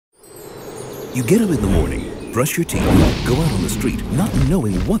You get up in the morning, brush your teeth, go out on the street, not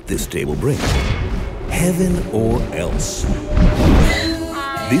knowing what this day will bring. Heaven or else.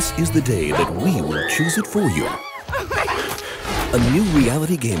 This is the day that we will choose it for you. A new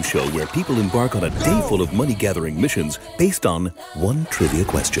reality game show where people embark on a day full of money-gathering missions based on one trivia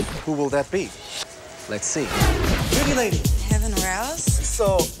question. Who will that be? Let's see. Pretty lady. Heaven or else?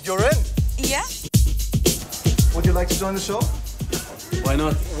 So, you're in? Yeah. Would you like to join the show? Why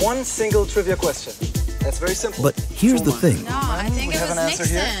not? One single trivia question. That's very simple. But here's the thing. No, I think We it have was an answer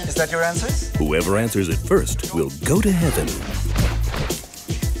Nixon. here. Is that your answers? Whoever answers it first will go to heaven,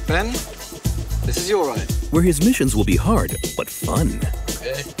 Ben, this is your ride. where his missions will be hard but fun,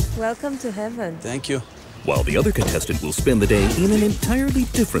 Okay. Welcome to heaven. Thank you. while the other contestant will spend the day in an entirely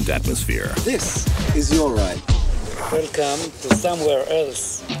different atmosphere. This is your ride. Welcome to somewhere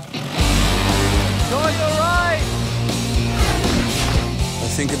else. Enjoy your ride!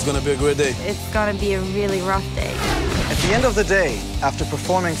 I think it's gonna be a great day. It's gonna be a really rough day. At the end of the day, after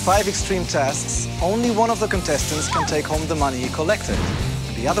performing 5 extreme tasks, only one of the contestants can take home the money he collected.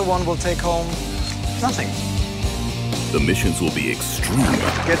 And the other one will take home nothing. The missions will be extreme,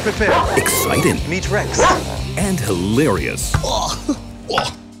 Get prepared. exciting, Meet Rex. and hilarious.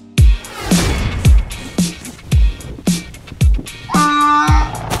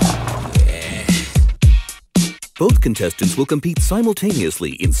 Both contestants will compete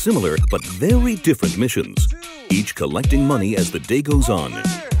simultaneously in similar but very different missions, each collecting money as the day goes on,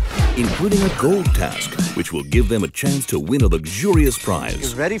 including a gold task, which will give them a chance to win a luxurious You're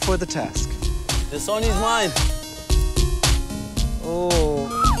prize. ready for the task. This one is mine. Oh.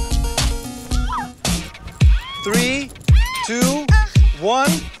 3, 2, 1,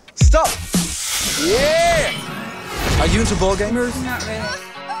 stop! Yeah! Are you into ball gamers? Not really.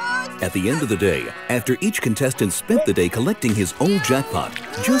 At the end of the day, after each contestant spent the day collecting his own jackpot,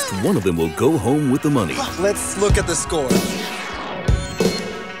 just one of them will go home with the money. Let's look at the score.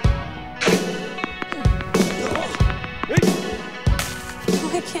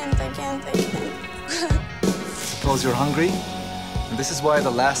 I can't. Suppose you're hungry? And this is why the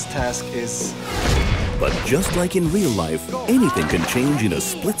last task is... But just like in real life, anything can change in a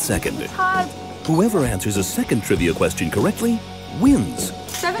split second. Whoever answers a second trivia question correctly wins.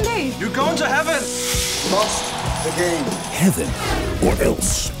 7 days. You're going to heaven! Lost the game. Heaven or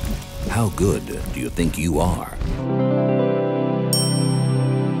else. How good do you think you are?